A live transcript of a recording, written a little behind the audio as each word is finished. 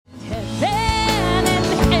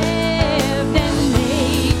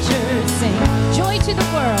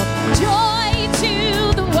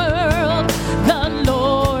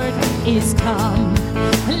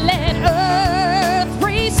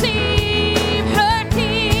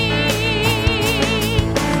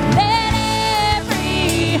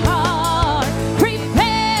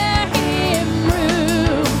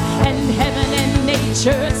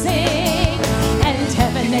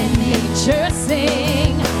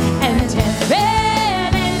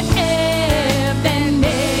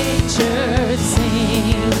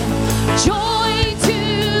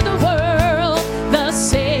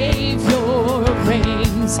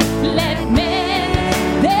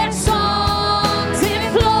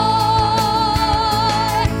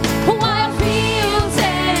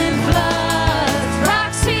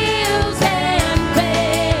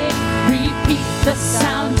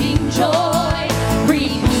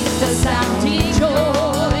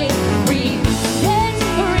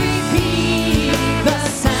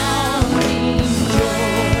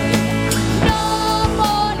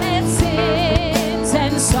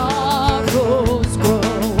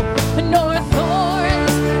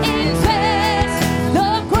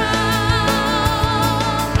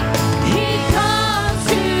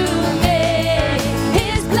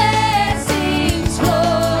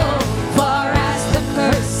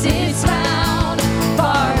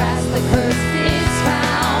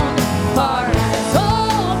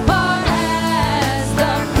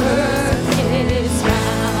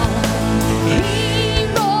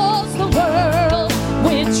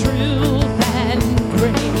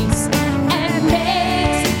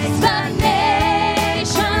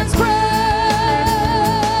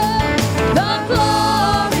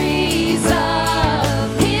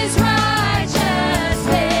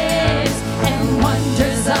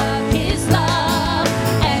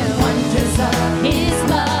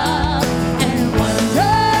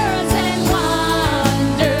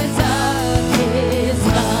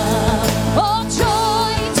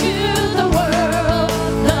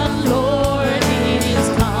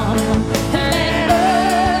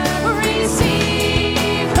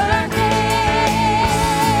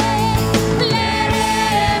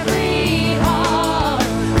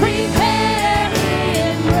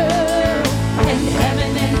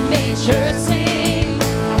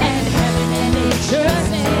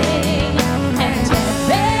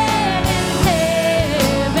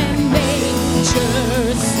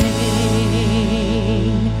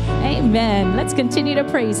continue to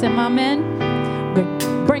praise him. Amen.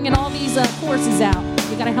 We're bringing all these courses out.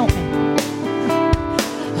 You got to help me.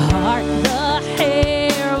 Hark the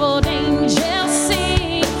herald angels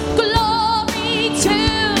sing, glory to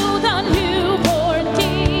the newborn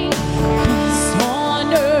King. Peace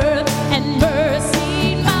on earth and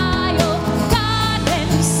mercy mild, God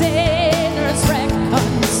and sinners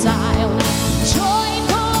reconciled.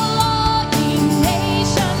 Joyful all ye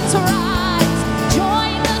nations rise,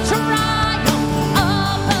 join the triumph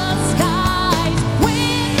of the skies.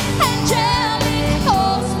 With angelic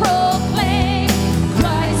hosts proclaim,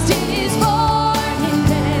 Christ is born in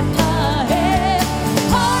Bethlehem.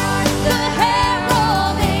 Hark the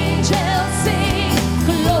herald angels sing,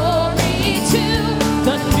 glory to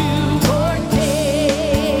the newborn King.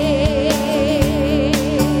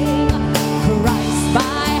 Christ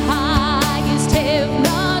by highest heaven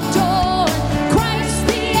adored, Christ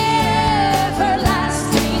the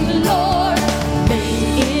everlasting Lord.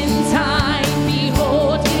 Late in time,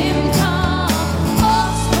 behold him come,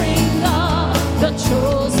 offspring of the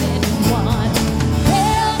chosen one.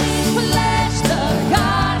 Held in flesh the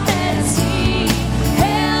Godhead see,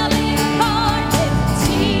 held incarnate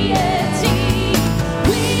deity.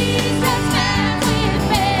 Pleased as man with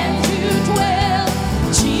men to dwell,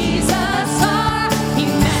 Jesus our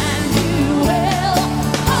Emmanuel.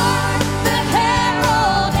 Hark the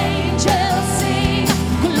herald angels sing,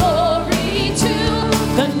 glory to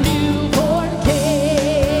the newborn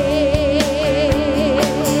King.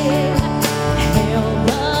 Hail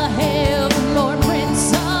the heaven-born Prince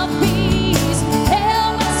of Peace,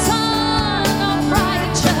 hail the Son of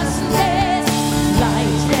righteousness.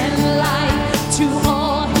 Light and light to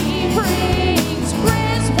all he brings,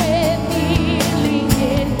 praise with healing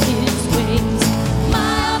in his wings.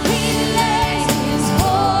 Mild he lays his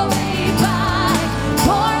glory by,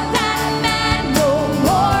 born that man no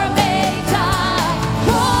more may die.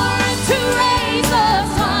 Born to raise the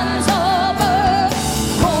sons of earth,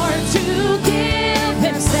 born to give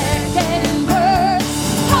them second birth.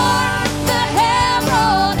 Hark the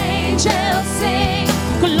herald angels sing,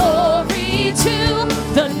 glory to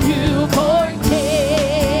the newborn King.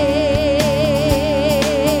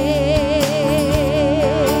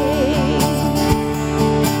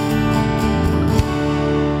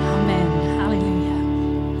 Amen. Hallelujah.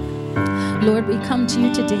 Lord, we come to you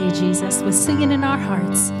today, Jesus, with singing in our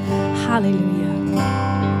hearts. Hallelujah.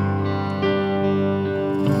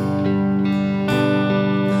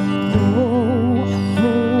 Oh,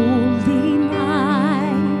 holy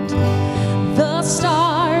night, the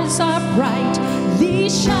stars are brightly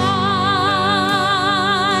shining.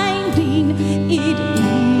 It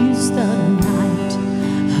is the night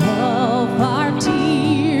of our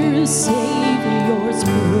dear Savior's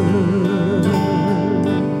birth.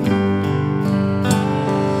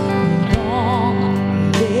 Long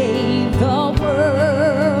lay the world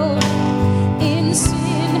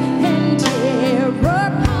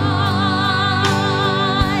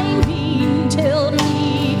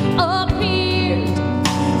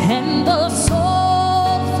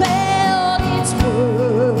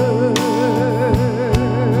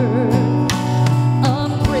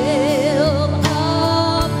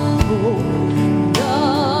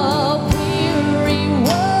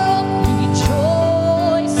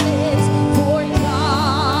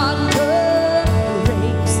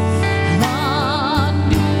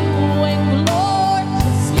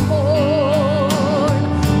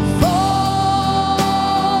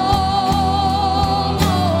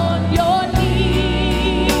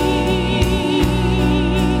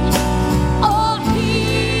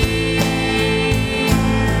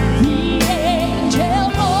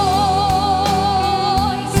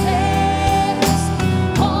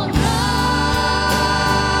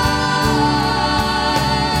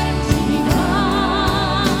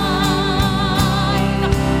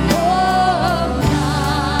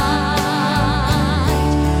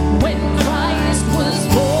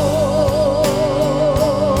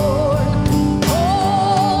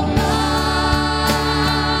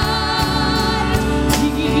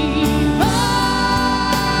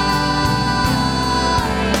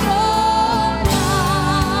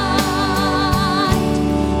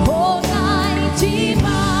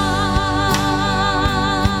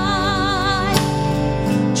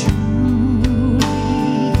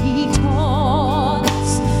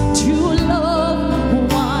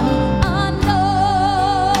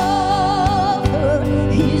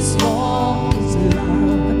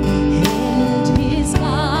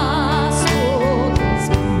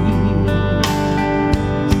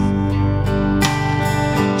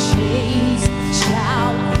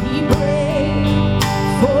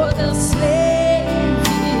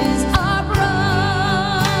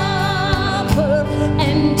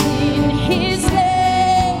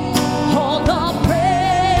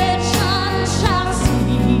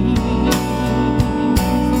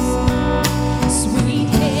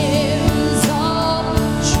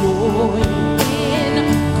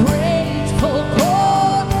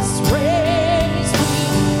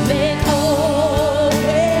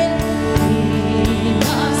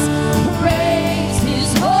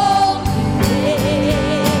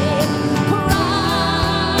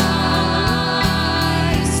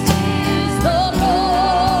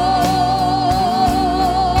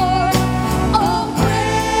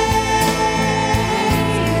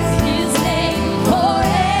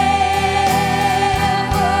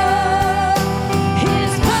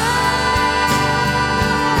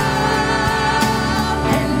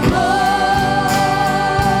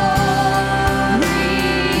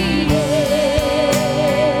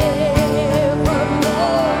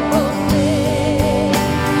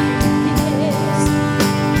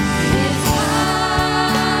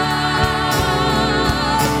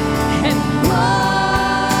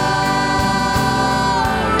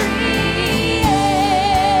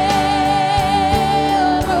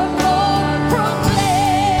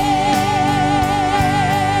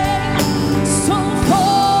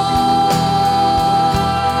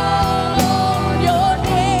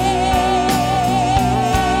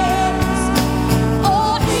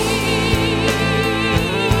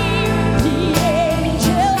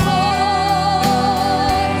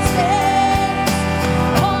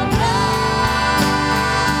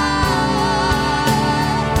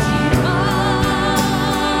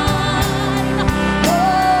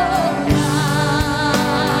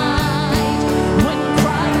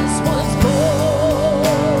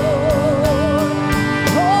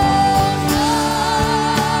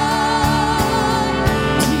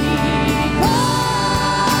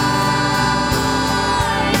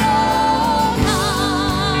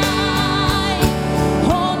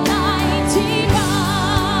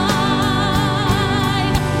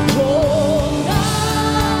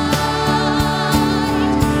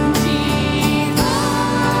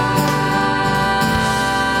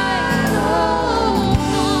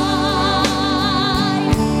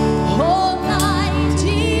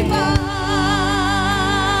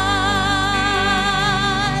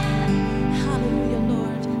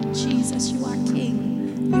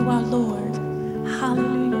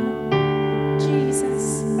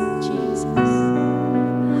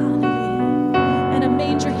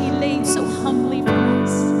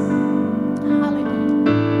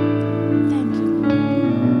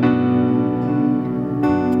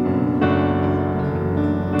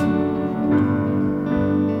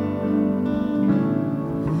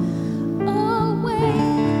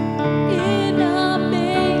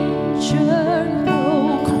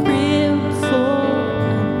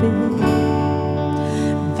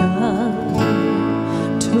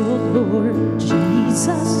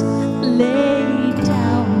Jesus laid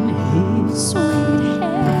down his sweet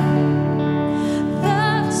head.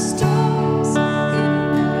 The stars in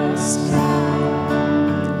the sky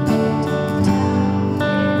looked down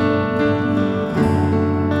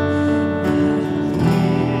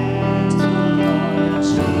at the Lord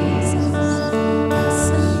Jesus,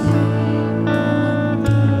 ascending on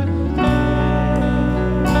the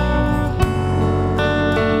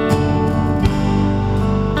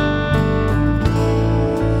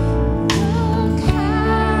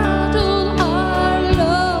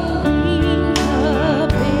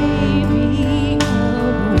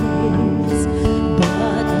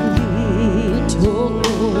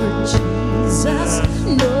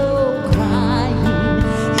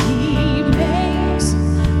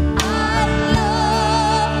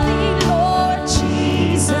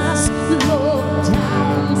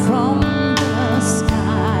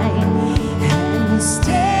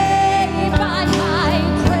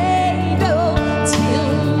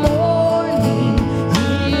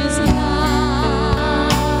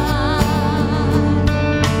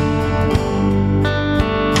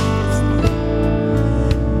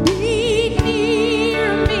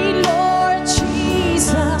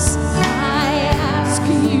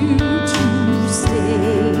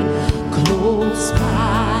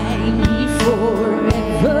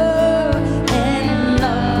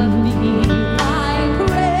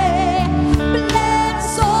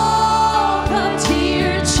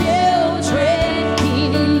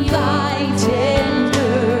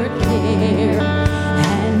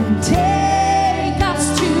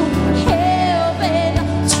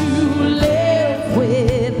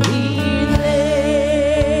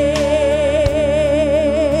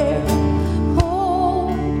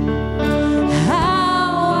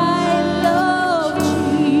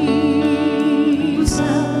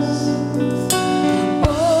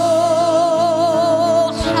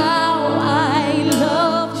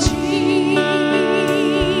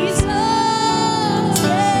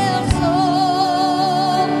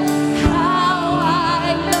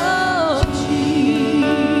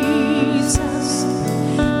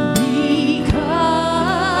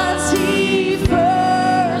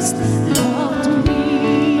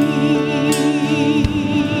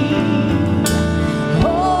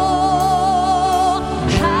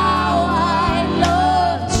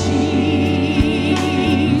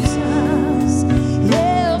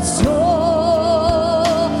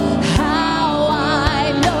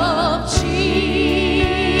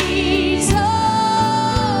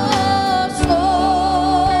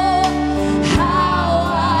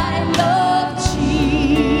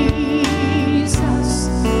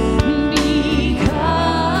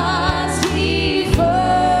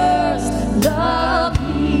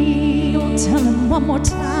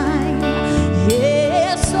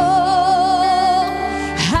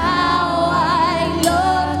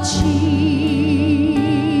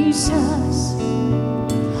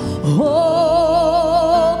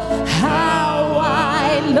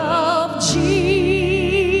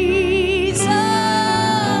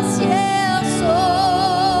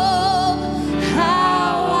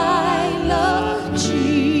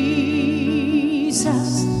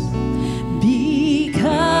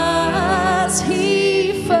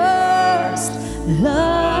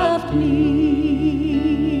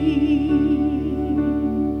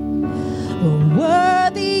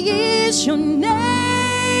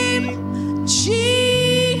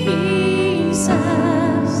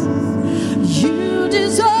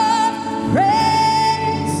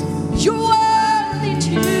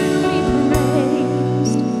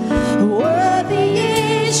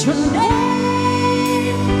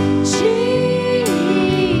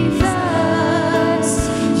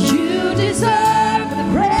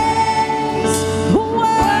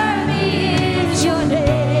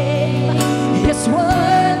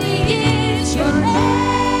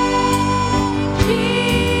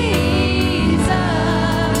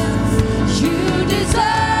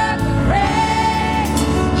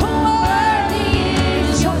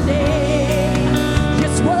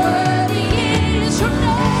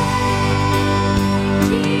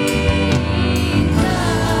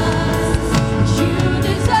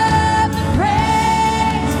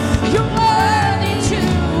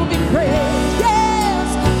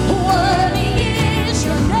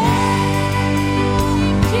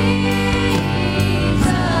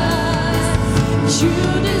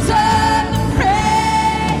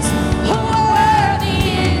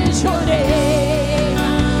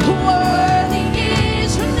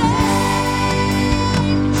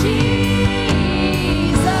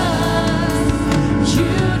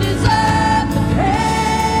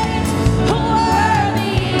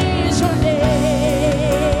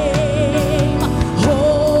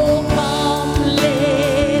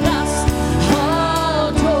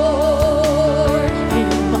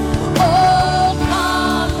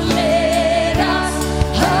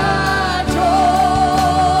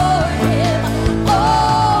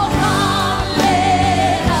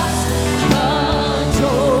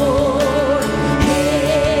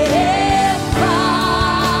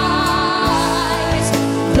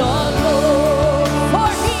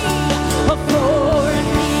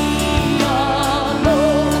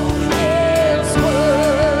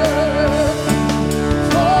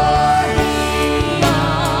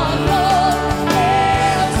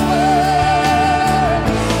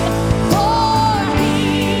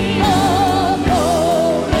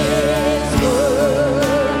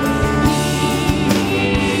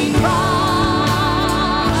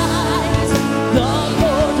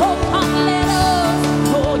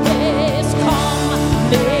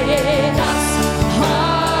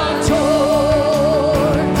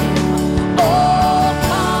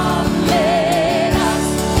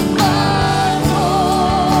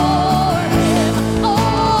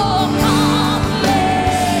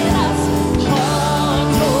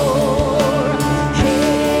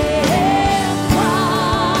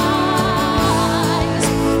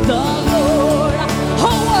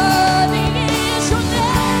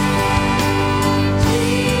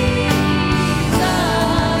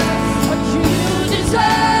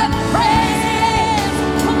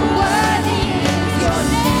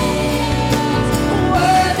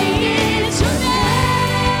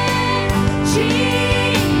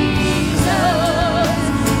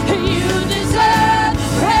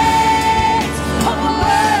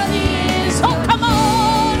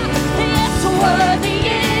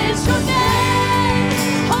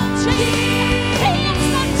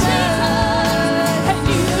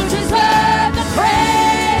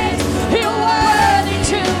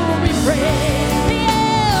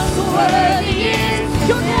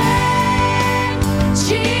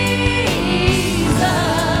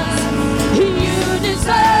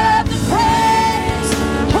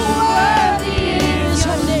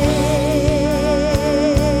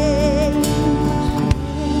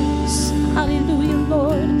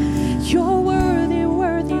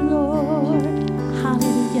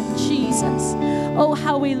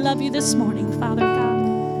this morning, Father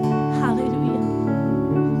God. Hallelujah.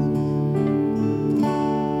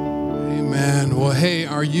 Amen. Well, hey,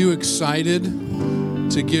 are you excited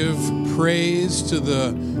to give praise to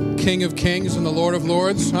the King of Kings and the Lord of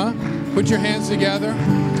Lords? Huh? Put your hands together.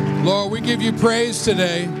 Lord, we give you praise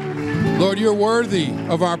today. Lord, you're worthy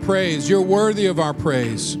of our praise. You're worthy of our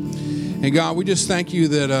praise. And God, we just thank you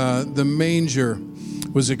that the manger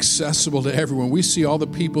was accessible to everyone. We see all the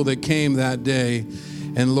people that came that day.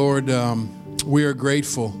 And Lord, we are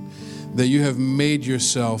grateful that you have made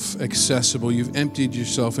yourself accessible. You've emptied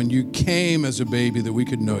yourself and you came as a baby that we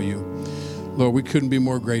could know you. Lord, we couldn't be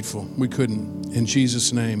more grateful. We couldn't. In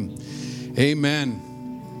Jesus' name,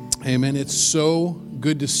 amen. Amen. It's so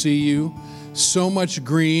good to see you. So much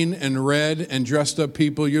green and red and dressed up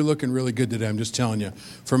people. You're looking really good today, I'm just telling you.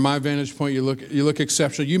 From my vantage point, you look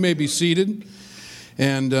exceptional. You may be seated.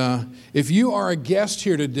 And if you are a guest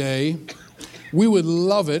here today, we would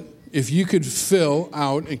love it if you could fill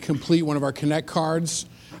out and complete one of our Connect cards.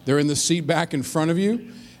 They're in the seat back in front of you.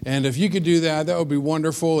 And if you could do that, that would be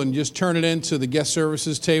wonderful. And just turn it into the guest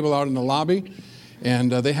services table out in the lobby.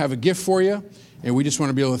 And they have a gift for you. And we just want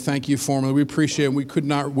to be able to thank you formally. We appreciate it. We could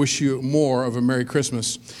not wish you more of a Merry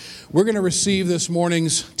Christmas. We're going to receive this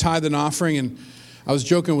morning's tithe and offering. And I was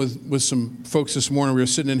joking with some folks this morning. We were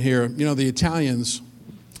sitting in here. You know, the Italians,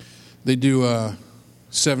 they do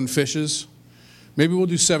 7 fishes. Maybe we'll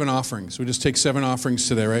do 7 offerings. We just take 7 offerings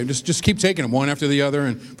today, right? Just keep taking them one after the other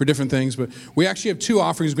and for different things. But we actually have 2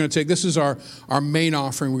 offerings we're going to take. This is our main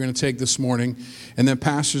offering we're going to take this morning. And then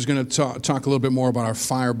Pastor's going to talk a little bit more about our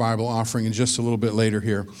Fire Bible offering in just a little bit later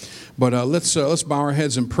here. But let's bow our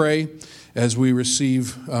heads and pray as we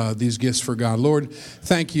receive these gifts for God. Lord,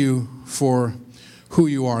 thank you for who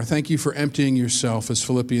you are. Thank you for emptying yourself, as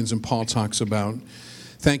Philippians and Paul talks about.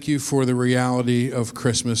 Thank you for the reality of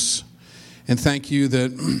Christmas. And thank you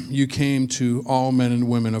that you came to all men and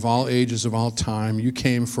women of all ages, of all time. You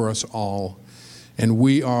came for us all. And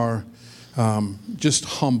we are just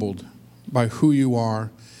humbled by who you are.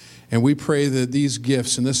 And we pray that these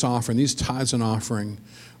gifts and this offering, these tithes and offering,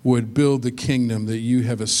 would build the kingdom that you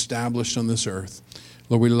have established on this earth.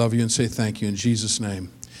 Lord, we love you and say thank you in Jesus'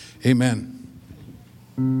 name. Amen.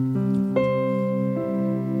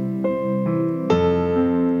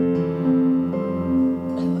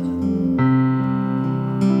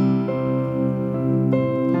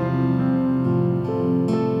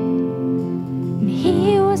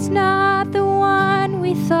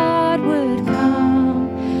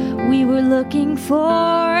 Looking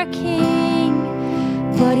for a king,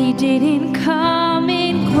 but he didn't come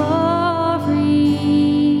in glory.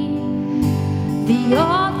 The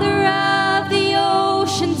author of the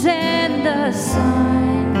oceans and the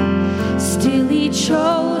sun, still he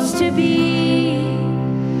chose to be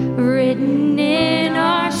written in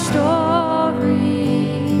our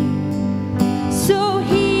story, so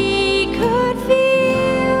he could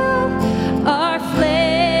feel our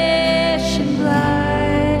flesh and blood.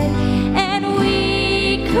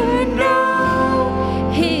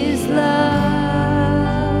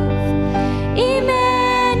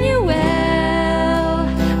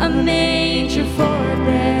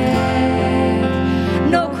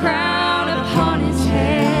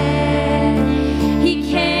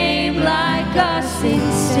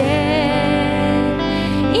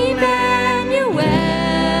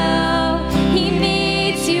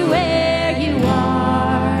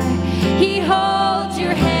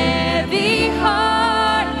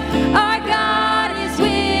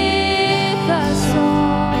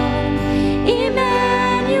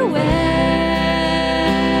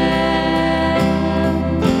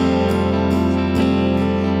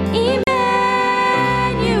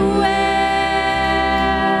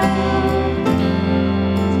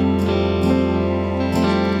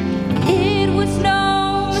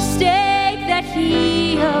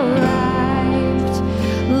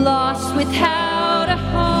 Without a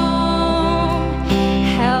home,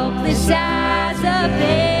 helpless as a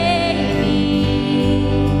baby.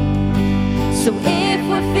 So if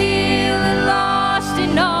we're feeling lost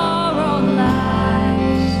in our own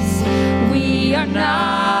lives, we are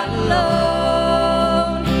not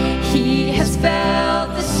alone. He has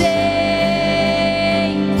felt the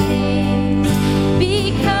same things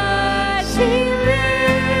because he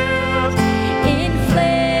lived in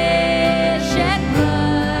flesh and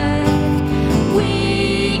blood.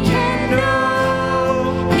 We can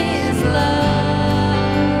know his love.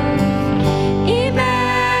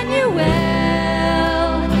 Emmanuel,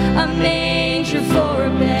 a manger for a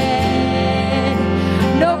bed,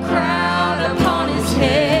 no crown upon his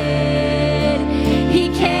head. He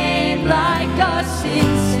came like us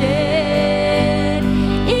instead.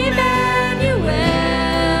 Emmanuel.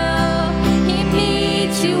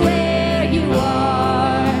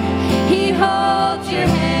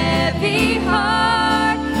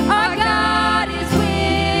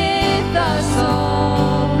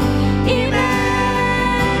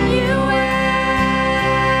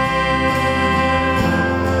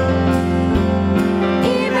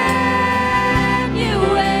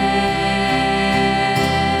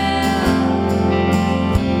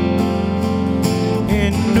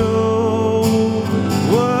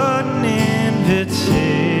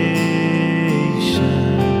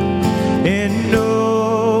 and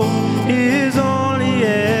no is only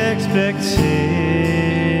expectation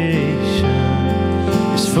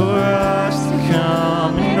is for us to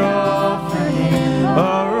come and offer Him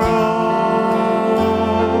our all,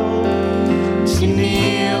 to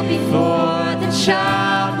kneel before the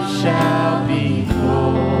child who shall be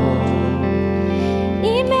born.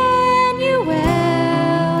 Emmanuel,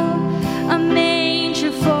 a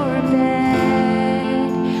manger for a bed,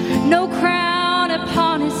 no crown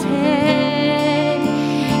upon His head.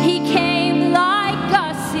 He came like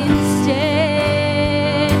us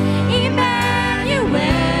instead. Emmanuel,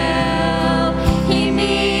 He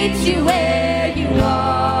meets you where you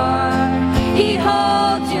are. He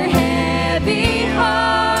holds your heavy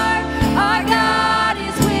heart. Our God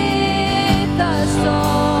is with us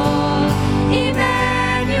all.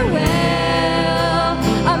 Emmanuel,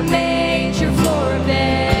 a manger for a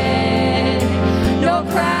bed, no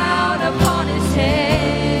crown upon His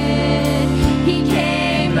head. He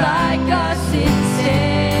came like us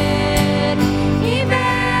instead.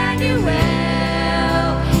 Emmanuel,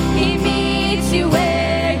 He meets you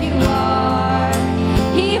where you are.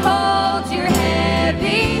 He holds your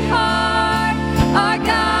heavy heart. Our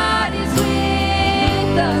God is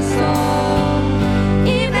with us all.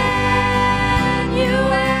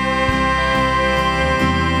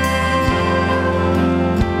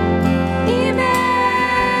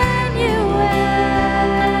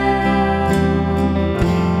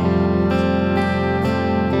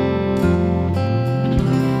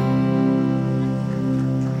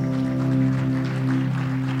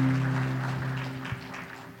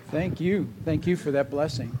 Thank you for that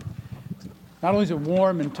blessing. Not only is it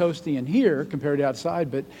warm and toasty in here compared to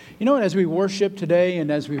outside, but you know what, as we worship today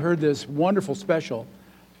and as we heard this wonderful special,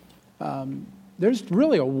 there's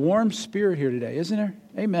really a warm spirit here today, isn't there?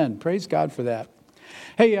 Amen. Praise God for that.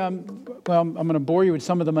 Hey, I'm going to bore you with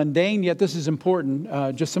some of the mundane, yet this is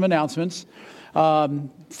important. Just some announcements. 4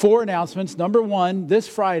 announcements. Number 1, this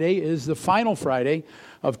Friday is the final Friday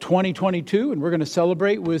of 2022, and we're going to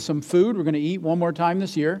celebrate with some food. We're going to eat one more time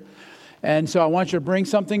this year. And so I want you to bring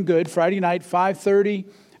something good. Friday night, 5:30.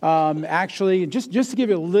 Actually, just to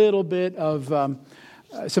give you a little bit of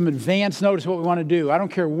some advance notice of what we want to do. I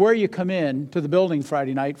don't care where you come in to the building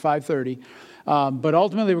Friday night, 5:30. But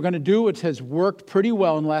ultimately, we're going to do what has worked pretty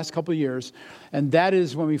well in the last couple of years. And that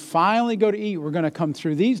is when we finally go to eat, we're going to come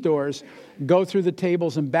through these doors, go through the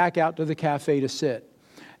tables, and back out to the cafe to sit.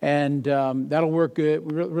 And that'll work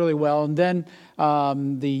good, really well. And then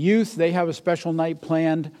the youth, they have a special night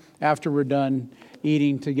planned after we're done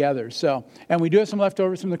eating together. So, and we do have some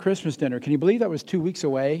leftovers from the Christmas dinner. Can you believe that was 2 weeks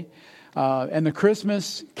away? And the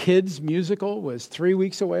Christmas Kids musical was 3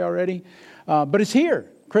 weeks away already. But it's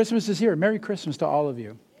here. Christmas is here. Merry Christmas to all of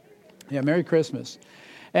you. Yeah, Merry Christmas.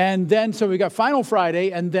 And then, so we got Final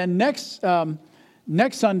Friday, and then next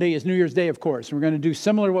Sunday is New Year's Day, of course. We're going to do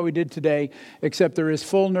similar to what we did today, except there is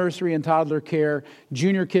full nursery and toddler care,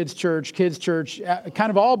 junior kids church, kind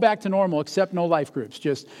of all back to normal, except no life groups.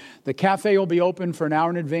 Just the cafe will be open for an hour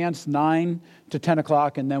in advance, 9 to 10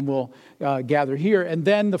 o'clock, and then we'll gather here. And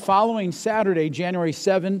then the following Saturday, January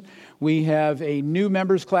 7th, we have a new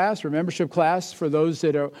members class or membership class for those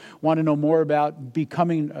that want to know more about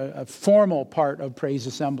becoming a formal part of Praise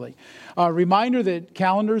Assembly. Reminder that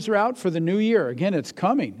calendars are out for the new year. Again, it's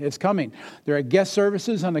coming. It's coming. There are guest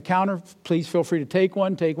services on the counter. Please feel free to take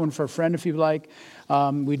one. Take one for a friend if you'd like.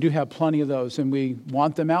 We do have plenty of those, and we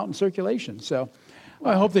want them out in circulation. So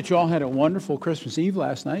I hope that you all had a wonderful Christmas Eve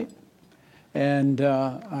last night. And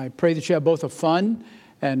I pray that you have both a fun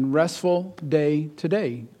and restful day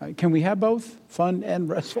today. Can we have both fun and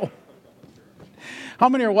restful? How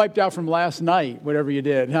many are wiped out from last night, whatever you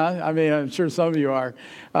did, huh? I mean, I'm sure some of you are.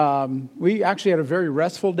 We actually had a very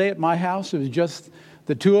restful day at my house. It was just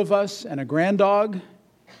the two of us and a grand dog.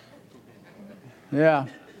 Yeah,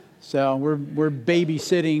 so we're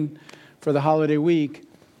babysitting for the holiday week.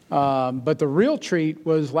 But the real treat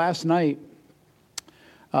was last night.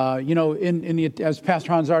 As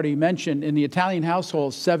Pastor Hans already mentioned, in the Italian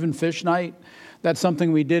household, 7 fish night. That's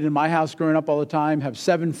something we did in my house growing up all the time, have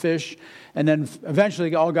 7 fish, and then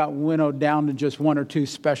eventually all got winnowed down to just 1 or 2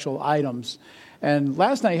 special items. And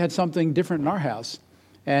last night had something different in our house,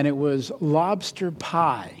 and it was lobster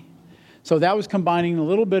pie. So that was combining a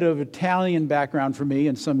little bit of Italian background for me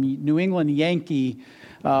and some New England Yankee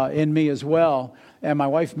in me as well. And my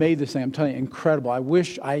wife made this thing, I'm telling you, incredible. I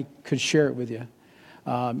wish I could share it with you.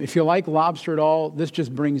 If you like lobster at all, this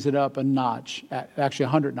just brings it up a notch, actually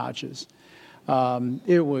 100 notches.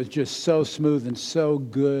 It was just so smooth and so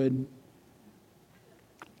good.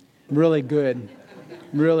 Really good.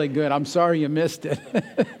 Really good. I'm sorry you missed it.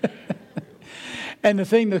 And I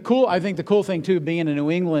think the cool thing too, being a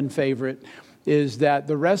New England favorite, is that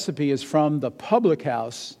the recipe is from the Public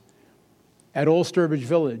House at Old Sturbridge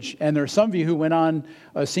Village. And there are some of you who went on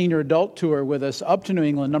a senior adult tour with us up to New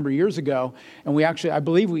England a number of years ago. And I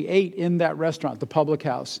believe we ate in that restaurant, the Public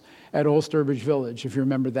House at Old Sturbridge Village, if you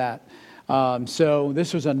remember that. So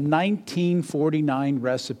this was a 1949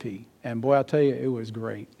 recipe. And boy, I'll tell you, it was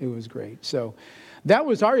great. It was great. So that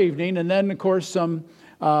was our evening. And then, of course, some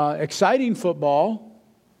exciting football,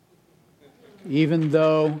 even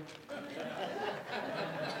though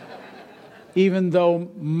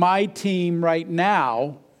my team right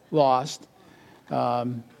now lost,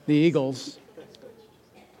 the Eagles.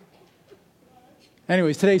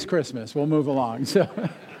 Anyways, today's Christmas. We'll move along. So,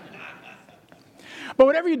 but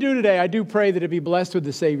whatever you do today, I do pray that it be blessed with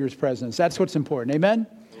the Savior's presence. That's what's important. Amen?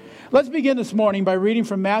 Let's begin this morning by reading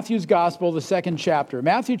from Matthew's Gospel, the 2nd chapter.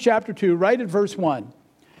 Matthew chapter 2, right at verse 1.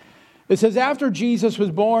 It says, after Jesus was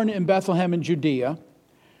born in Bethlehem in Judea,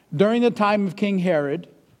 during the time of King Herod,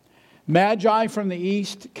 Magi from the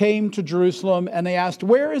east came to Jerusalem, and they asked,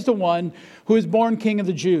 where is the one who is born King of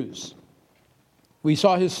the Jews? We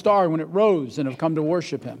saw his star when it rose and have come to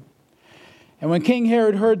worship him. And when King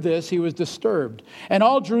Herod heard this, he was disturbed, and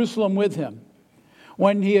all Jerusalem with him.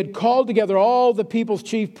 When he had called together all the people's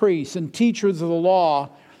chief priests and teachers of the law,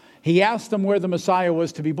 he asked them where the Messiah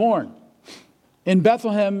was to be born. In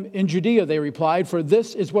Bethlehem in Judea, they replied, for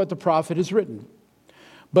this is what the prophet has written.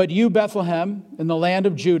 But you, Bethlehem, in the land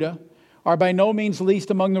of Judah, are by no means least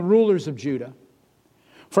among the rulers of Judah.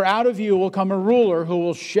 For out of you will come a ruler who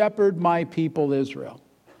will shepherd my people Israel.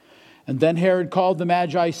 And then Herod called the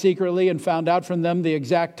Magi secretly and found out from them the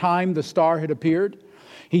exact time the star had appeared.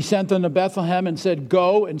 He sent them to Bethlehem and said,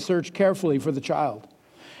 go and search carefully for the child.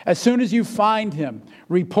 As soon as you find him,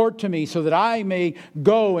 report to me so that I may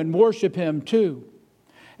go and worship him too.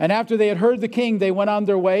 And after they had heard the king, they went on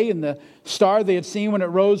their way, and the star they had seen when it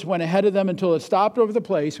rose went ahead of them until it stopped over the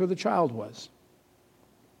place where the child was.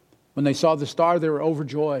 When they saw the star, they were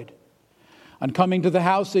overjoyed. On coming to the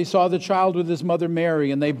house, they saw the child with his mother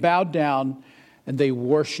Mary, and they bowed down and they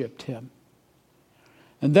worshipped him.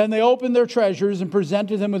 And then they opened their treasures and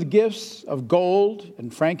presented him with gifts of gold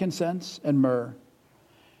and frankincense and myrrh.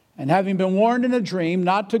 And having been warned in a dream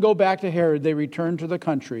not to go back to Herod, they returned to the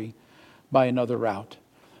country by another route.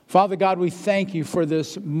 Father God, we thank you for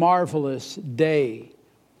this marvelous day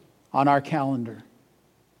on our calendar.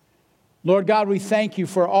 Lord God, we thank you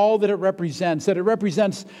for all that it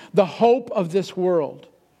represents the hope of this world,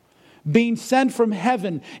 being sent from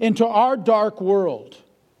heaven into our dark world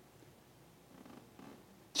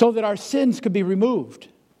so that our sins could be removed,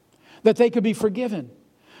 that they could be forgiven,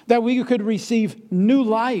 that we could receive new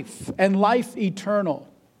life and life eternal.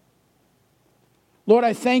 Lord,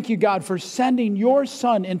 I thank you, God, for sending your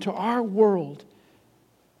Son into our world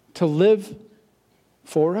to live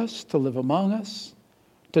for us, to live among us,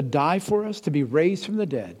 to die for us, to be raised from the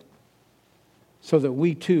dead, so that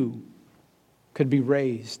we too could be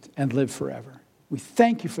raised and live forever. We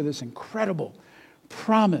thank you for this incredible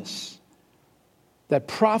promise that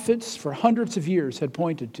prophets for hundreds of years had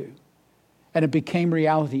pointed to. And it became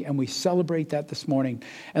reality, and we celebrate that this morning.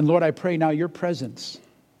 And Lord, I pray now your presence,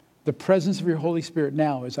 the presence of your Holy Spirit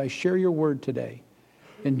now as I share your word today.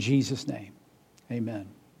 In Jesus' name, amen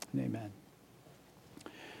and amen.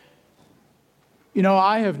 You know,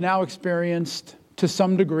 I have now experienced, to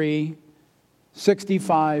some degree,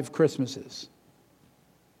 65 Christmases.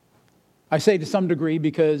 I say to some degree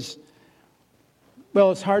because,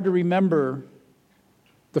 well, it's hard to remember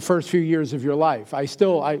the first few years of your life. I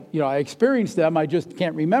experienced them. I just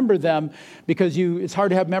can't remember them because it's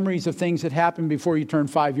hard to have memories of things that happened before you turn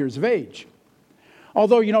 5 years of age.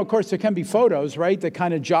 Although, of course, there can be photos, right, that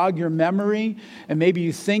kind of jog your memory, and maybe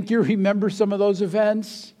you think you remember some of those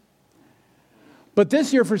events. But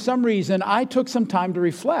this year, for some reason, I took some time to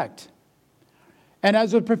reflect. And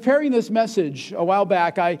as I was preparing this message a while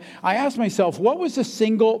back, I asked myself, what was the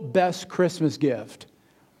single best Christmas gift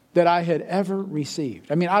that I had ever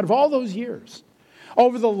received? I mean, out of all those years,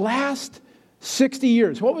 over the last 60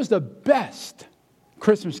 years, what was the best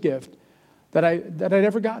Christmas gift that I'd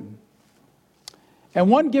ever gotten? And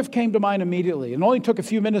one gift came to mind immediately. It only took a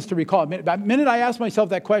few minutes to recall. The minute I asked myself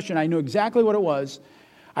that question, I knew exactly what it was.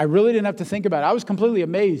 I really didn't have to think about it. I was completely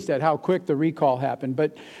amazed at how quick the recall happened.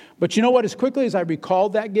 But you know what? As quickly as I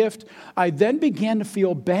recalled that gift, I then began to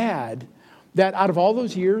feel bad that out of all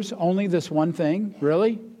those years, only this one thing,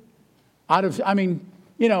 really?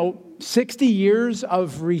 60 years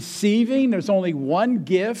of receiving, there's only one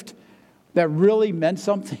gift that really meant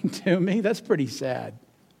something to me. That's pretty sad.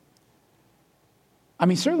 I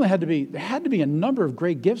mean, certainly there had to be a number of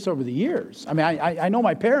great gifts over the years. I mean, I know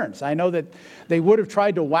my parents. I know that they would have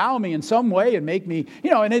tried to wow me in some way and make me,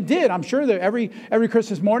 and it did. I'm sure that every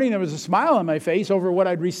Christmas morning there was a smile on my face over what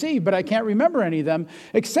I'd received, but I can't remember any of them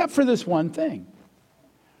except for this one thing.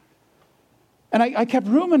 And I kept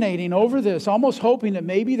ruminating over this, almost hoping that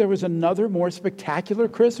maybe there was another more spectacular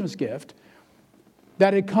Christmas gift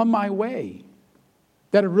that had come my way,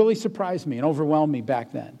 that had really surprised me and overwhelmed me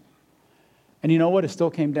back then. And you know what? It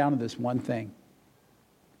still came down to this one thing.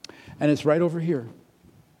 And it's right over here.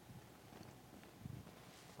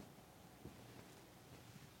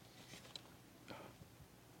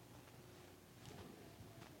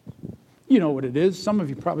 You know what it is. Some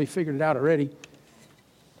of you probably figured it out already.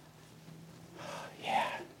 Yeah.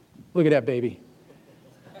 Look at that baby.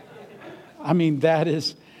 I mean, that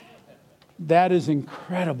is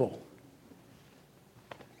incredible.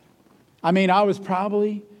 I mean, I was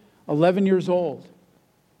probably 11 years old,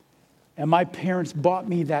 and my parents bought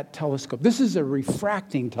me that telescope. This is a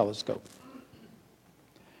refracting telescope.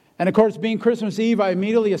 And of course, being Christmas Eve, I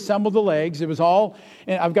immediately assembled the legs. It was all,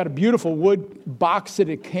 and I've got a beautiful wood box that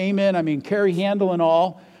it came in. I mean, carry handle and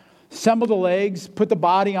all. Assembled the legs, put the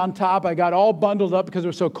body on top. I got all bundled up because it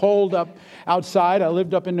was so cold up outside. I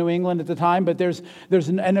lived up in New England at the time, but there's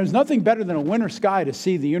nothing better than a winter sky to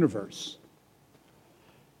see the universe.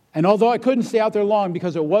 And although I couldn't stay out there long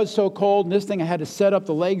because it was so cold, and this thing I had to set up,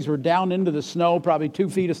 the legs were down into the snow, probably 2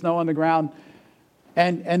 feet of snow on the ground.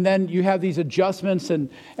 And then you have these adjustments, and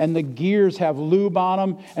the gears have lube on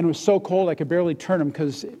them. And it was so cold I could barely turn them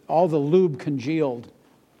because all the lube congealed. I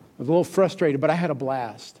was a little frustrated, but I had a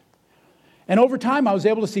blast. And over time, I was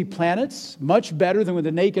able to see planets much better than with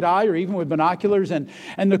the naked eye or even with binoculars. And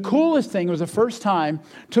the coolest thing was the first time,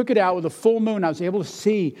 took it out with a full moon, I was able to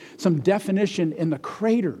see some definition in the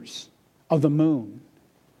craters of the moon.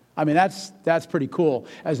 I mean, that's pretty cool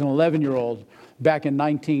as an 11-year-old back in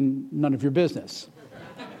none of your business.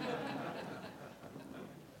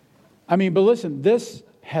 I mean, but listen, this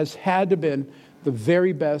has had to have been the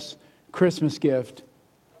very best Christmas gift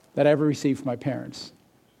that I ever received from my parents.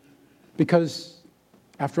 Because,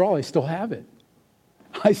 after all, I still have it.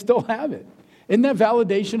 I still have it. Isn't that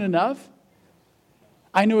validation enough?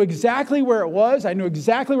 I knew exactly where it was. I knew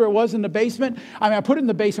exactly where it was in the basement. I mean, I put it in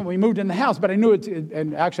the basement when we moved in the house, but I knew it,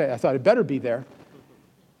 and actually I thought it better be there.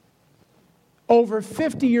 Over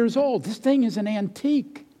 50 years old. This thing is an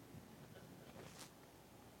antique.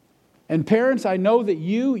 And parents, I know that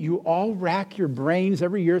you all rack your brains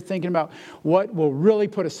every year thinking about what will really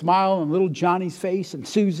put a smile on little Johnny's face and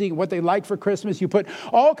Susie and what they like for Christmas. You put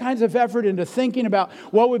all kinds of effort into thinking about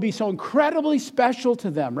what would be so incredibly special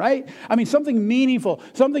to them, right? I mean, something meaningful,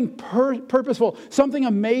 something purposeful, something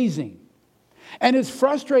amazing. And it's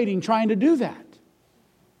frustrating trying to do that.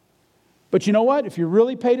 But you know what? If you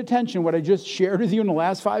really paid attention to what I just shared with you in the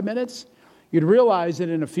last 5 minutes, you'd realize that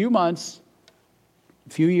in a few months,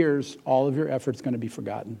 a few years, all of your effort's going to be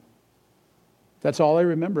forgotten. That's all I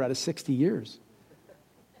remember out of 60 years.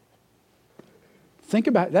 Think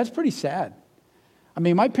about it. That's pretty sad. I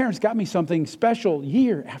mean, my parents got me something special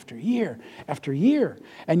year after year after year.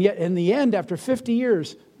 And yet, in the end, after 50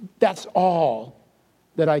 years, that's all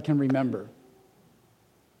that I can remember.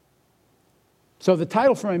 So the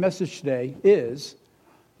title for my message today is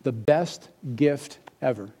The Best Gift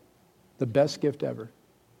Ever. The best gift ever.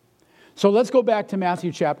 So let's go back to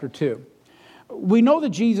Matthew chapter 2. We know that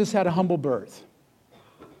Jesus had a humble birth.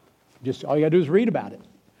 Just all you got to do is read about it.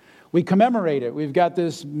 We commemorate it. We've got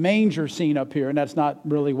this manger scene up here, and that's not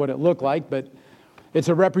really what it looked like, but it's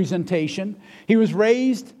a representation. He was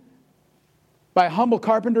raised by a humble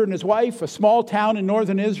carpenter and his wife, a small town in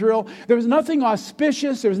northern Israel. There was nothing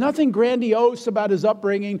auspicious. There was nothing grandiose about his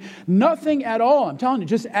upbringing. Nothing at all. I'm telling you,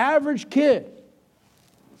 just average kid.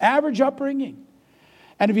 Average upbringing.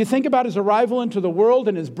 And if you think about his arrival into the world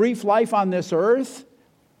and his brief life on this earth,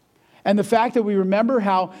 and the fact that we remember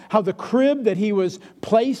how the crib that he was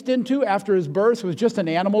placed into after his birth was just an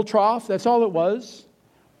animal trough, that's all it was.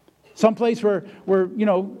 Someplace where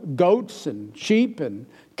goats and sheep and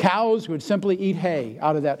cows would simply eat hay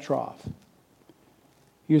out of that trough.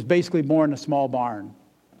 He was basically born in a small barn.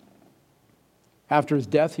 After his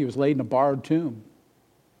death, he was laid in a borrowed tomb.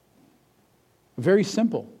 A very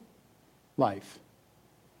simple life.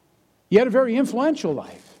 Yet a very influential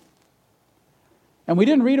life. And we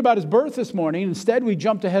didn't read about his birth this morning. Instead, we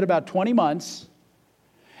jumped ahead about 20 months.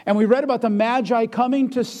 And we read about the Magi coming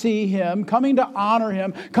to see him, coming to honor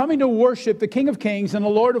him, coming to worship the King of Kings and the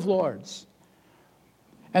Lord of Lords.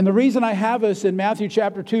 And the reason I have us in Matthew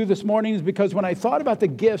chapter 2 this morning is because when I thought about the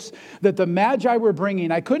gifts that the Magi were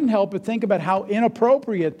bringing, I couldn't help but think about how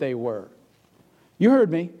inappropriate they were. You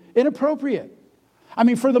heard me. Inappropriate. I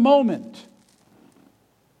mean, for the moment.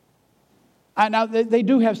 Now, they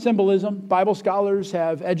do have symbolism. Bible scholars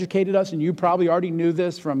have educated us, and you probably already knew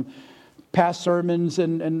this from past sermons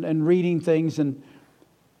and reading things. And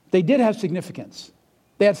they did have significance.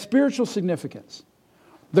 They had spiritual significance.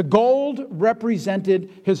 The gold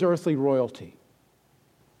represented his earthly royalty.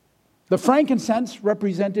 The frankincense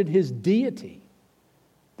represented his deity,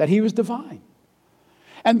 that he was divine.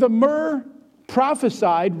 And the myrrh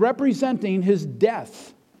prophesied representing his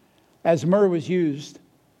death, as myrrh was used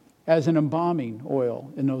as an embalming oil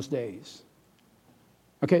in those days.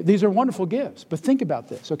 Okay, these are wonderful gifts, but think about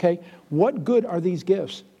this, okay? What good are these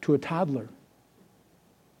gifts to a toddler?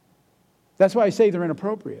 That's why I say they're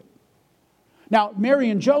inappropriate. Now, Mary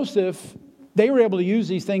and Joseph, they were able to use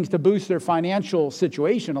these things to boost their financial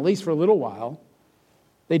situation, at least for a little while.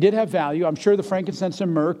 They did have value. I'm sure the frankincense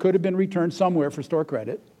and myrrh could have been returned somewhere for store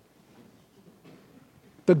credit.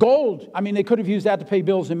 The gold, I mean, they could have used that to pay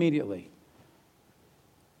bills immediately.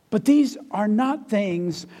 But these are not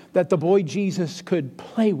things that the boy Jesus could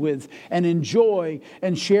play with and enjoy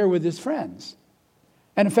and share with his friends.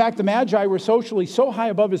 And in fact, the Magi were socially so high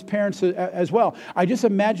above his parents as well. I just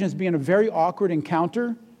imagine this being a very awkward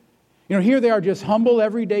encounter. You know, here they are, just humble,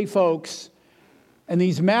 everyday folks. And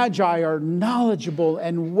these Magi are knowledgeable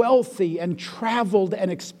and wealthy and traveled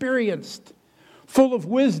and experienced, full of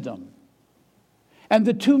wisdom. And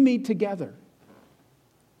the two meet together.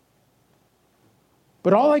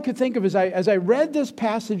 But all I could think of is, as I read this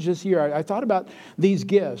passage this year, I thought about these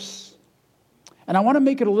gifts. And I want to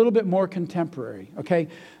make it a little bit more contemporary, okay?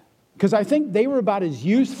 Because I think they were about as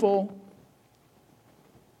useful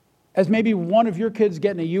as maybe one of your kids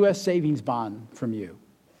getting a U.S. savings bond from you.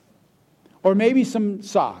 Or maybe some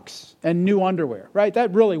socks and new underwear, right?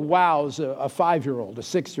 That really wows a 5-year-old, a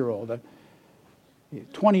 6-year-old, a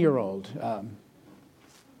 20-year-old.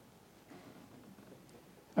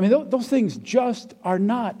 I mean, those things just are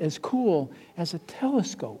not as cool as a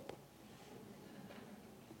telescope.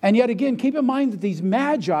 And yet again, keep in mind that these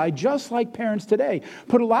Magi, just like parents today,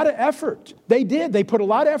 put a lot of effort. They did. They put a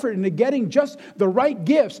lot of effort into getting just the right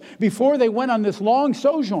gifts before they went on this long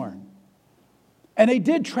sojourn. And they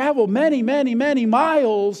did travel many, many, many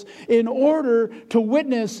miles in order to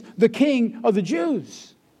witness the King of the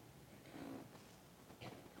Jews.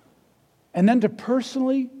 And then to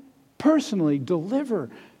personally deliver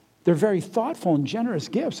their very thoughtful and generous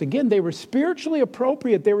gifts. Again, they were spiritually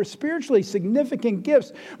appropriate. They were spiritually significant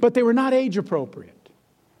gifts, but they were not age appropriate.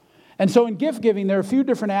 And so in gift giving, there are a few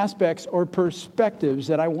different aspects or perspectives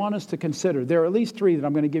that I want us to consider. There are at least 3 that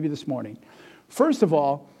I'm going to give you this morning. First of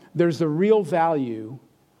all, there's the real value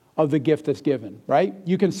of the gift that's given, right?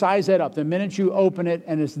 You can size that up. The minute you open it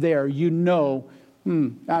and it's there, you know, I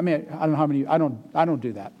mean, I don't know how many, I don't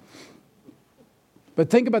do that.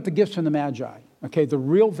 But think about the gifts from the Magi. Okay, the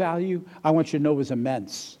real value, I want you to know, was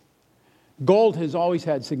immense. Gold has always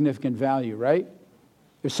had significant value, right?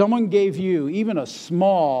 If someone gave you even a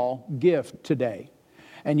small gift today,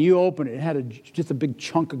 and you open it, it had just a big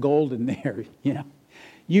chunk of gold in there,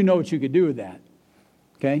 you know what you could do with that.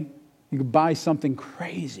 Okay? You could buy something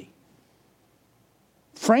crazy.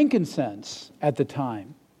 Frankincense at the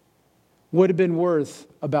time would have been worth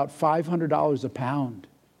about $500 a pound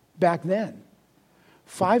back then.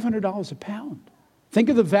 $500 a pound. Think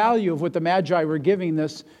of the value of what the Magi were giving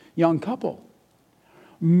this young couple.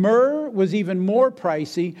 Myrrh was even more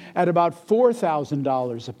pricey at about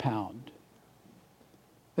 $4,000 a pound.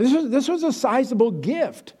 This was a sizable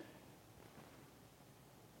gift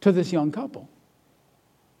to this young couple.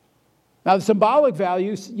 Now, the symbolic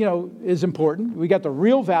value, is important. We got the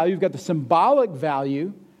real value. We've got the symbolic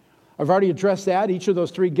value. I've already addressed that. Each of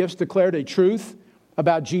those 3 gifts declared a truth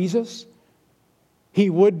about Jesus. He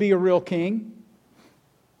would be a real king.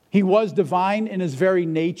 He was divine in his very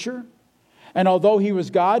nature. And although he was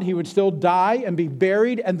God, he would still die and be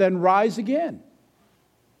buried and then rise again.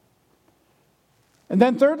 And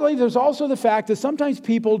then thirdly, there's also the fact that sometimes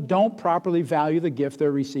people don't properly value the gift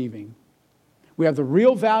they're receiving. We have the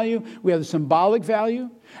real value. We have the symbolic value.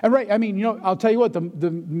 And I'll tell you what,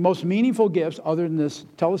 the most meaningful gifts, other than this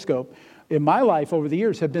telescope, in my life over the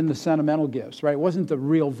years have been the sentimental gifts, right? It wasn't the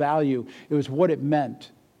real value. It was what it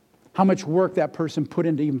meant. How much work that person put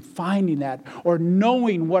into even finding that or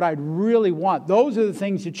knowing what I'd really want. Those are the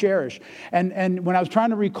things you cherish. And when I was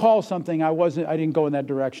trying to recall something, I didn't go in that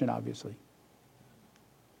direction, obviously.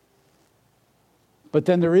 But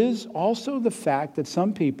then there is also the fact that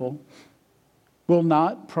some people will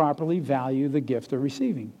not properly value the gift they're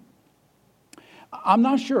receiving. I'm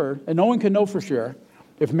not sure, and no one can know for sure,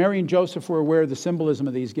 if Mary and Joseph were aware of the symbolism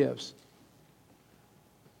of these gifts.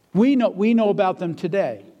 We know about them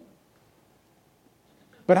today.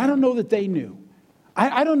 But I don't know that they knew.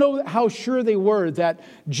 I don't know how sure they were that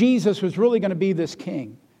Jesus was really going to be this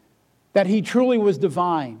king, that he truly was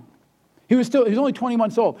divine. He was only 20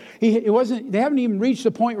 months old. They haven't even reached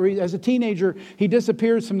the point where as a teenager, he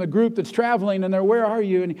disappears from the group that's traveling and they're, where are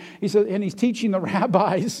you? And he said, and he's teaching the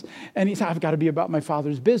rabbis and he said, I've got to be about my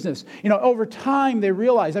Father's business. Over time they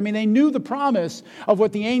realized, they knew the promise of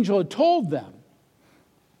what the angel had told them.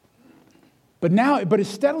 But it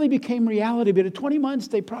steadily became reality. But at 20 months,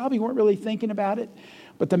 they probably weren't really thinking about it.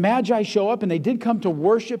 But the Magi show up and they did come to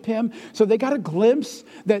worship him. So they got a glimpse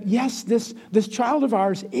that, yes, this child of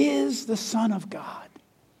ours is the Son of God.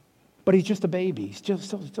 But he's just a baby. He's still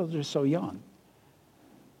just so young.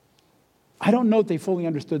 I don't know if they fully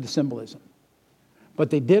understood the symbolism.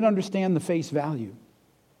 But they did understand the face value.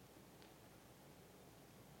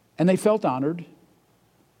 And they felt honored.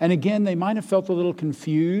 And again, they might have felt a little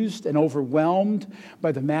confused and overwhelmed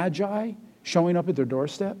by the Magi showing up at their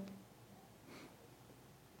doorstep.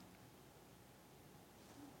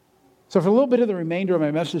 So for a little bit of the remainder of my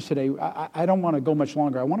message today, I don't want to go much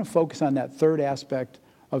longer. I want to focus on that third aspect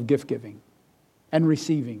of gift giving and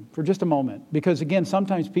receiving for just a moment. Because again,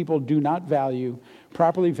 sometimes people do not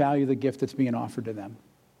properly value the gift that's being offered to them.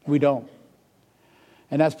 We don't.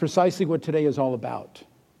 And that's precisely what today is all about.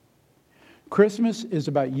 Christmas is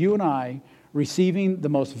about you and I receiving the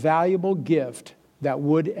most valuable gift that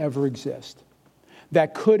would ever exist,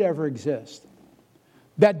 that could ever exist,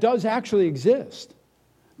 that does actually exist.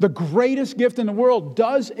 The greatest gift in the world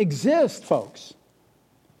does exist, folks.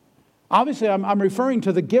 Obviously, I'm referring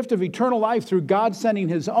to the gift of eternal life through God sending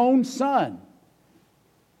his own Son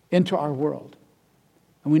into our world.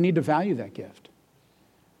 And we need to value that gift.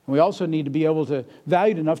 And we also need to be able to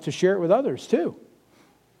value it enough to share it with others, too.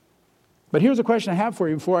 But here's a question I have for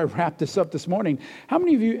you before I wrap this up this morning. How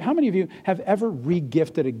many of you have ever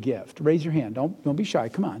re-gifted a gift? Raise your hand. Don't be shy.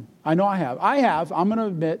 Come on. I know I have. I'm going to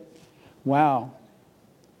admit, wow.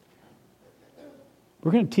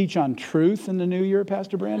 We're going to teach on truth in the new year,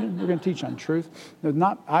 Pastor Brandon. We're going to teach on truth.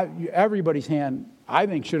 Everybody's hand, I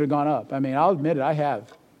think, should have gone up. I'll admit it. I have.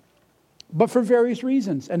 But for various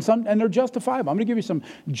reasons. And they're justifiable. I'm going to give you some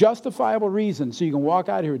justifiable reasons so you can walk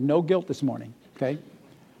out here with no guilt this morning. Okay?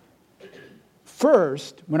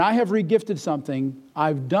 First, when I have re-gifted something,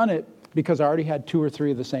 I've done it because I already had 2 or 3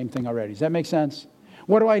 of the same thing already. Does that make sense?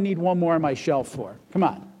 What do I need one more on my shelf for? Come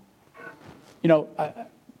on.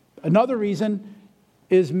 Another reason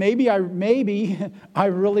is maybe I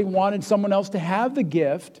really wanted someone else to have the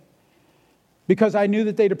gift because I knew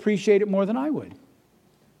that they'd appreciate it more than I would.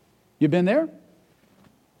 You been there?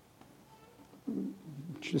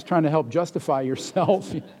 Just trying to help justify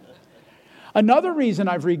yourself. Another reason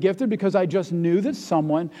I've re-gifted because I just knew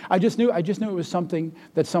that I just knew it was something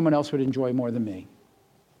that someone else would enjoy more than me.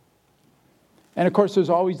 And of course, there's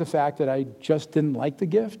always the fact that I just didn't like the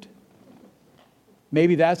gift.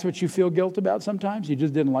 Maybe that's what you feel guilt about sometimes. You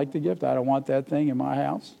just didn't like the gift. I don't want that thing in my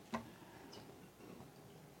house.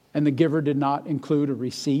 And the giver did not include a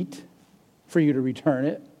receipt for you to return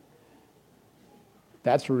it.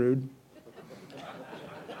 That's rude.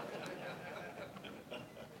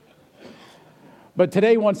 But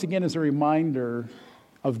today, once again, is a reminder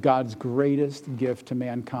of God's greatest gift to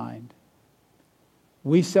mankind.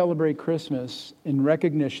 We celebrate Christmas in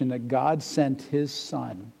recognition that God sent his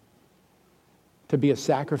Son to be a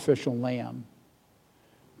sacrificial lamb,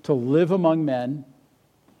 to live among men,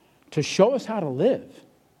 to show us how to live.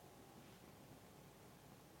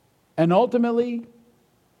 And ultimately,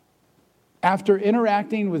 after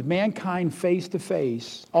interacting with mankind face to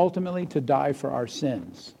face, ultimately to die for our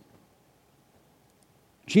sins.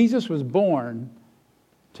 Jesus was born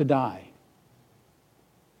to die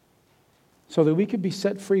so that we could be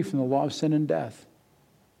set free from the law of sin and death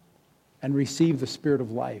and receive the Spirit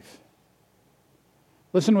of life.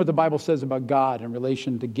 Listen to what the Bible says about God in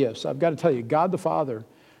relation to gifts. I've got to tell you, God the Father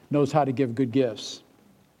knows how to give good gifts.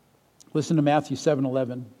 Listen to Matthew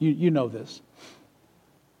 7:11. You know this.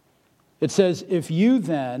 It says, if you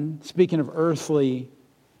then, speaking of earthly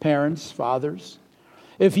parents, fathers,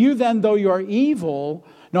 if you then, though you are evil,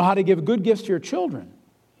 know how to give good gifts to your children,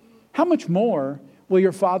 how much more will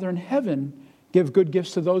your Father in heaven give good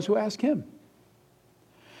gifts to those who ask him?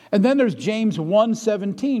 And then there's James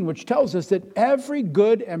 1:17, which tells us that every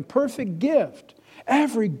good and perfect gift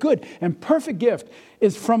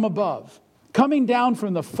is from above, coming down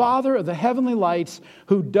from the Father of the heavenly lights,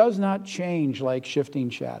 who does not change like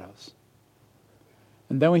shifting shadows.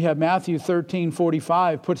 And then we have Matthew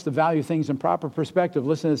 13:45, puts the value of things in proper perspective.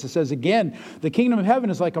 Listen to this. It says, again, the kingdom of heaven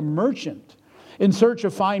is like a merchant in search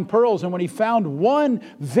of fine pearls. And when he found one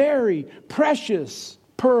very precious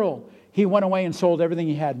pearl, he went away and sold everything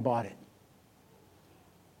he had and bought it.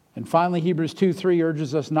 And finally, Hebrews 2:3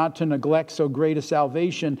 urges us not to neglect so great a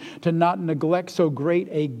salvation, to not neglect so great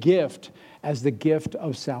a gift as the gift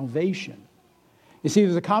of salvation. You see,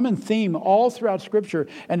 there's a common theme all throughout Scripture,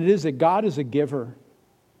 and it is that God is a giver.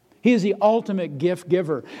 He is the ultimate gift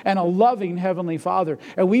giver and a loving Heavenly Father.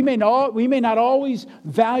 And we may not always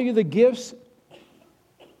value the gifts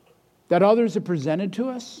that others have presented to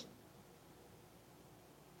us.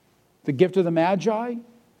 The gift of the Magi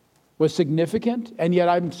was significant, and yet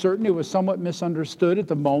I'm certain it was somewhat misunderstood at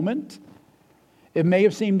the moment. It may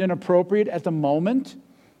have seemed inappropriate at the moment,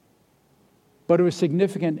 but it was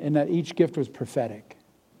significant in that each gift was prophetic.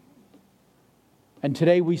 And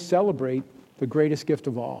today we celebrate the greatest gift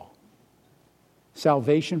of all,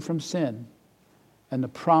 salvation from sin and the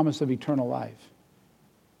promise of eternal life.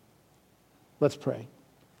 Let's pray.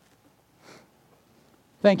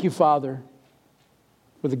 Thank you, Father,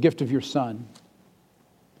 for the gift of your Son,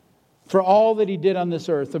 for all that he did on this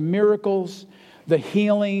earth, the miracles, the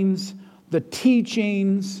healings, the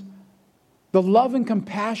teachings, the love and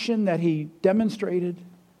compassion that he demonstrated.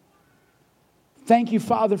 Thank you,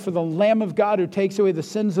 Father, for the Lamb of God who takes away the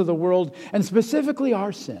sins of the world, and specifically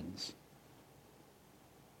our sins.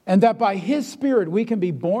 And that by his Spirit we can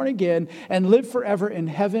be born again and live forever in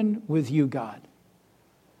heaven with you, God.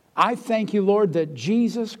 I thank you, Lord, that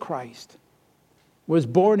Jesus Christ was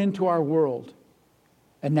born into our world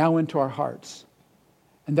and now into our hearts,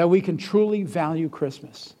 and that we can truly value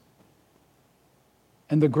Christmas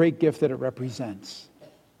and the great gift that it represents.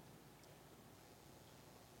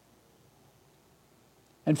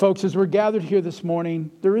 And folks, as we're gathered here this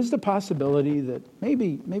morning, there is the possibility that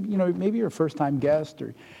maybe you're a first-time guest,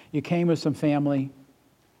 or you came with some family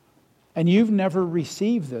and you've never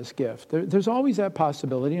received this gift. There's always that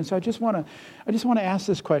possibility. And so I just want to ask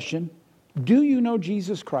this question. Do you know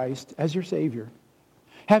Jesus Christ as your Savior?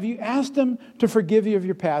 Have you asked him to forgive you of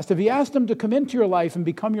your past? Have you asked him to come into your life and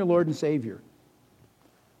become your Lord and Savior?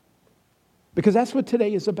 Because that's what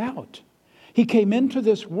today is about. He came into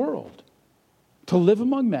this world to live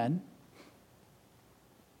among men,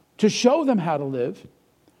 to show them how to live,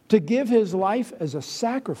 to give his life as a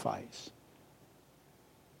sacrifice,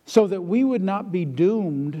 so that we would not be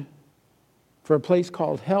doomed for a place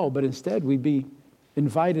called hell, but instead we'd be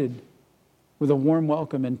invited with a warm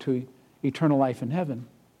welcome into eternal life in heaven.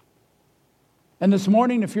 And this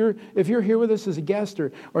morning, if you're here with us as a guest,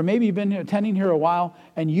 or maybe you've been attending here a while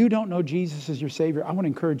and you don't know Jesus as your Savior, I want to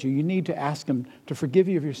encourage you. You need to ask him to forgive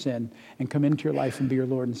you of your sin and come into your life and be your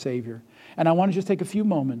Lord and Savior. And I want to just take a few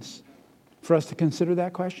moments for us to consider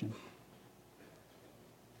that question.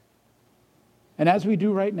 And as we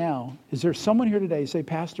do right now, is there someone here today say,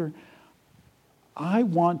 Pastor, I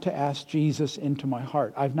want to ask Jesus into my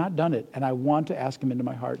heart. I've not done it, and I want to ask him into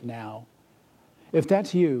my heart now. If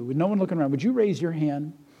that's you, with no one looking around, would you raise your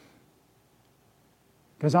hand?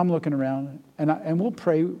 Because I'm looking around, and we'll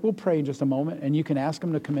pray. We'll pray in just a moment, and you can ask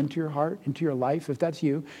him to come into your heart, into your life. If that's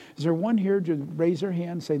you, is there one here to raise their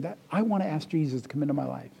hand and say that I want to ask Jesus to come into my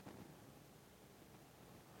life?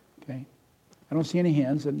 Okay, I don't see any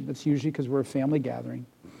hands, and that's usually because we're a family gathering.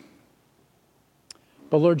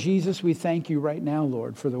 But Lord Jesus, we thank you right now,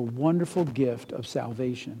 Lord, for the wonderful gift of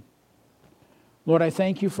salvation. Lord, I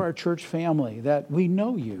thank you for our church family, that we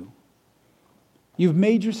know you. You've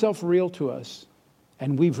made yourself real to us,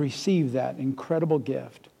 and we've received that incredible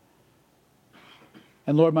gift.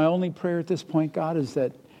 And Lord, my only prayer at this point, God, is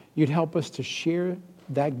that you'd help us to share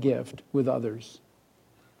that gift with others.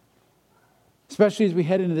 Especially as we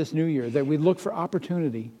head into this new year, that we look for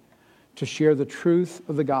opportunity to share the truth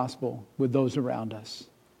of the gospel with those around us,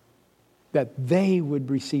 that they would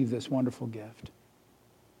receive this wonderful gift.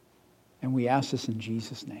 And we ask this in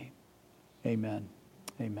Jesus' name. Amen.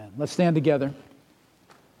 Amen. Let's stand together.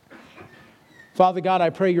 Father God,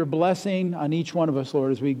 I pray your blessing on each one of us,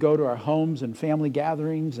 Lord, as we go to our homes and family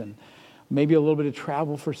gatherings and maybe a little bit of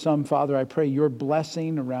travel for some. Father, I pray your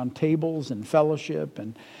blessing around tables and fellowship.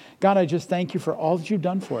 And God, I just thank you for all that you've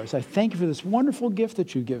done for us. I thank you for this wonderful gift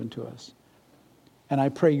that you've given to us. And I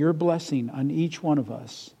pray your blessing on each one of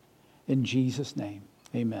us in Jesus' name.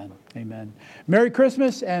 Amen. Amen. Merry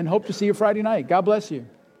Christmas, and hope to see you Friday night. God bless you.